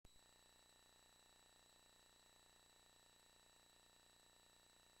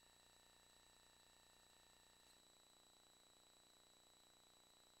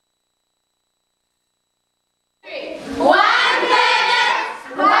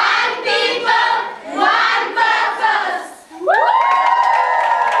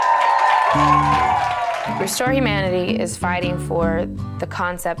Restore Humanity is fighting for the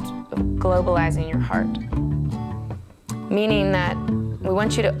concept of globalizing your heart, meaning that we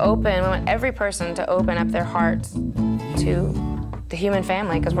want you to open, we want every person to open up their hearts to the human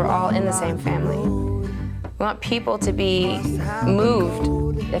family, because we're all in the same family. We want people to be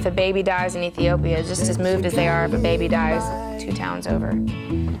moved if a baby dies in Ethiopia, just as moved as they are if a baby dies 2 towns over.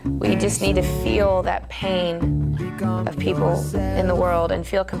 We just need to feel that pain of people in the world and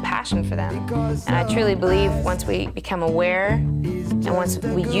feel compassion for them. And I truly believe once we become aware and once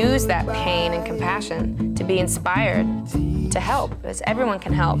we use that pain and compassion to be inspired to help, because everyone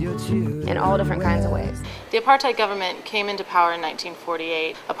can help in all different kinds of ways. The apartheid government came into power in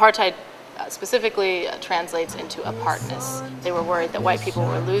 1948. Apartheid specifically translates into apartness. They were worried that white people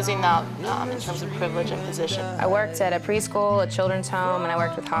were losing out in terms of privilege and position. I worked at a preschool, a children's home, and I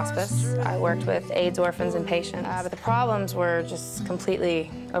worked with hospice. I worked with AIDS orphans and patients, but the problems were just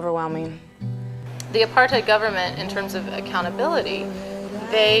completely overwhelming. The apartheid government, in terms of accountability,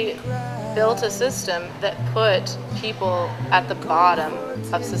 they built a system that put people at the bottom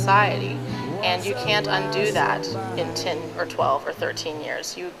of society. And you can't undo that in 10 or 12 or 13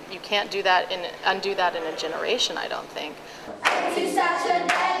 years. You can't undo that in a generation, I don't think. To such a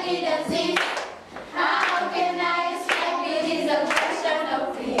deadly disease, how can I escape it is a question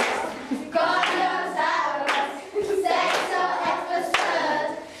of peace. God knows I was sex so extra,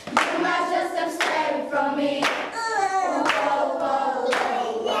 you must just abstain from me.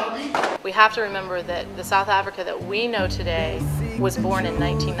 We have to remember that the South Africa that we know today was born in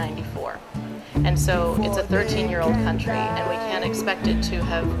 1994. And so it's a 13-year-old country, and we can't expect it to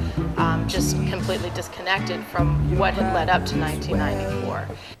have just completely disconnected from what had led up to 1994.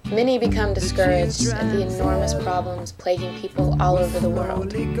 Many become discouraged at the enormous problems plaguing people all over the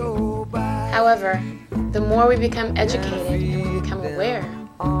world. However, the more we become educated and we become aware,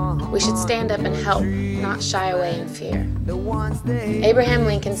 we should stand up and help, not shy away in fear. Abraham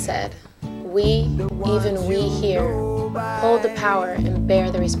Lincoln said, "We, even we here, hold the power and bear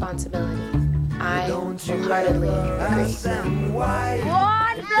the responsibility." I wholeheartedly agree. One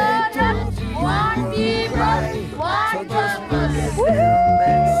blood, one people, one purpose.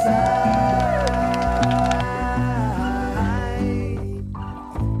 Woohoo!